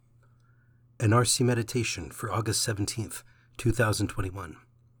An RC Meditation for August 17th, 2021.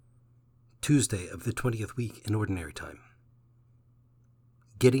 Tuesday of the 20th week in Ordinary Time.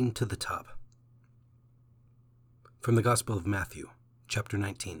 Getting to the Top. From the Gospel of Matthew, chapter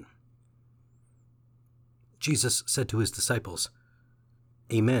 19. Jesus said to his disciples,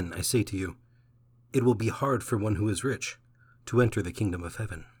 "Amen, I say to you, it will be hard for one who is rich to enter the kingdom of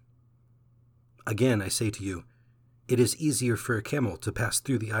heaven. Again, I say to you, it is easier for a camel to pass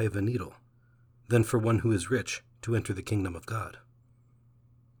through the eye of a needle than for one who is rich to enter the kingdom of God."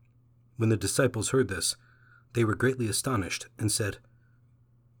 When the disciples heard this, they were greatly astonished and said,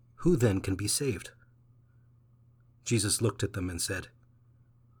 "Who then can be saved?" Jesus looked at them and said,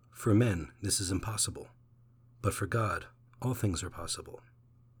 "For men this is impossible, but for God all things are possible."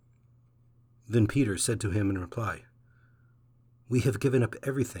 Then Peter said to him in reply, "We have given up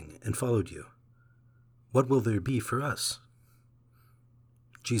everything and followed you. What will there be for us?"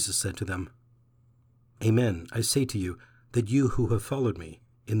 Jesus said to them, "Amen, I say to you that you who have followed me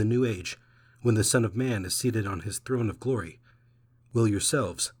in the new age, when the Son of Man is seated on his throne of glory, will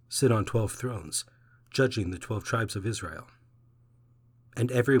yourselves sit on 12 thrones, judging the 12 tribes of Israel.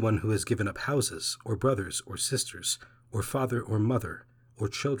 And everyone who has given up houses, or brothers, or sisters, or father, or mother, or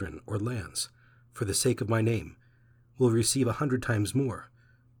children, or lands, for the sake of my name, will receive 100 times more,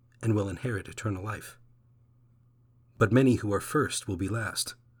 and will inherit eternal life. But many who are first will be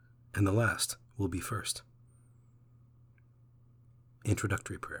last, and the last will be first."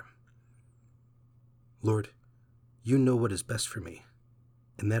 Introductory Prayer. Lord, you know what is best for me,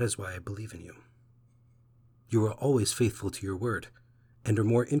 and that is why I believe in you. You are always faithful to your word, and are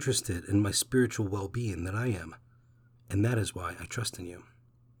more interested in my spiritual well-being than I am, and that is why I trust in you.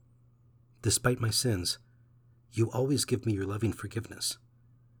 Despite my sins, you always give me your loving forgiveness,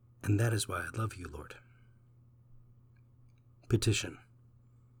 and that is why I love you, Lord. Petition.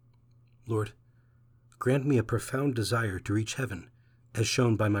 Lord, grant me a profound desire to reach heaven, as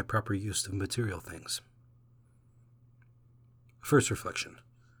shown by my proper use of material things. First reflection.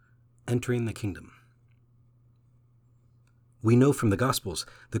 Entering the kingdom. We know from the Gospels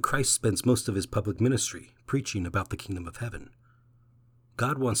that Christ spends most of his public ministry preaching about the kingdom of heaven.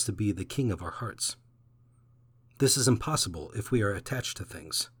 God wants to be the king of our hearts. This is impossible if we are attached to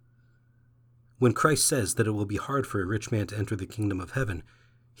things. When Christ says that it will be hard for a rich man to enter the kingdom of heaven,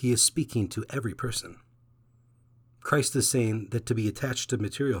 he is speaking to every person. Christ is saying that to be attached to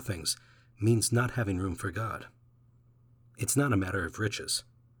material things means not having room for God. It's not a matter of riches.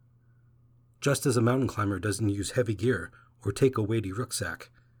 Just as a mountain climber doesn't use heavy gear or take a weighty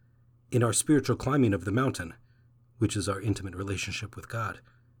rucksack, in our spiritual climbing of the mountain, which is our intimate relationship with God,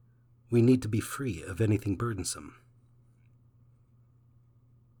 we need to be free of anything burdensome.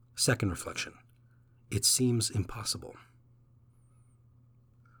 Second reflection. It seems impossible.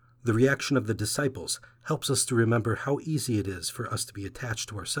 The reaction of the disciples helps us to remember how easy it is for us to be attached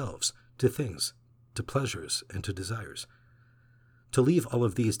to ourselves, to things, to pleasures, and to desires. To leave all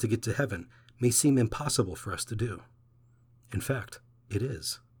of these to get to heaven may seem impossible for us to do. In fact, it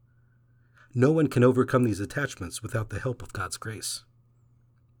is. No one can overcome these attachments without the help of God's grace.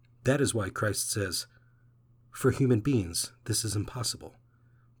 That is why Christ says, "For human beings, this is impossible,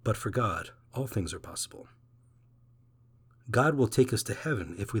 but for God, all things are possible." God will take us to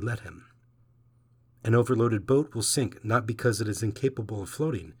heaven if we let him. An overloaded boat will sink not because it is incapable of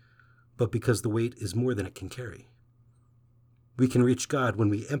floating, but because the weight is more than it can carry. We can reach God when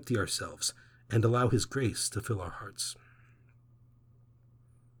we empty ourselves and allow his grace to fill our hearts.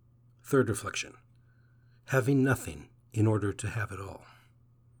 Third reflection. Having nothing in order to have it all.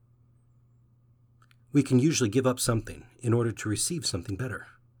 We can usually give up something in order to receive something better.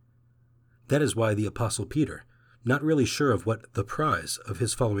 That is why the Apostle Peter, not really sure of what the prize of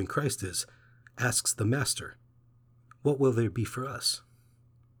his following Christ is, asks the Master, "What will there be for us?"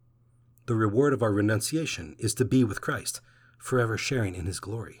 The reward of our renunciation is to be with Christ, forever sharing in his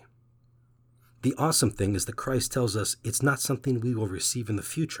glory. The awesome thing is that Christ tells us it's not something we will receive in the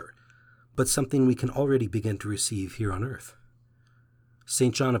future, but something we can already begin to receive here on earth.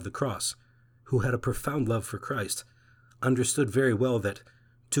 St. John of the Cross, who had a profound love for Christ, understood very well that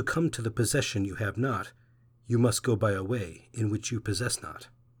to come to the possession you have not, you must go by a way in which you possess not.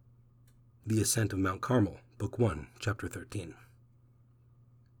 The Ascent of Mount Carmel, Book 1, Chapter 13.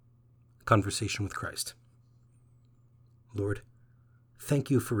 Conversation with Christ. Lord, thank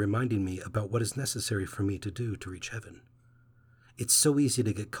you for reminding me about what is necessary for me to do to reach heaven. It's so easy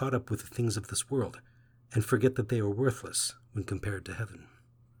to get caught up with the things of this world and forget that they are worthless when compared to heaven.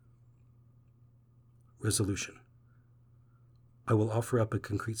 Resolution. I will offer up a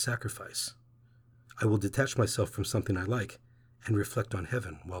concrete sacrifice. I will detach myself from something I like and reflect on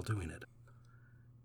heaven while doing it.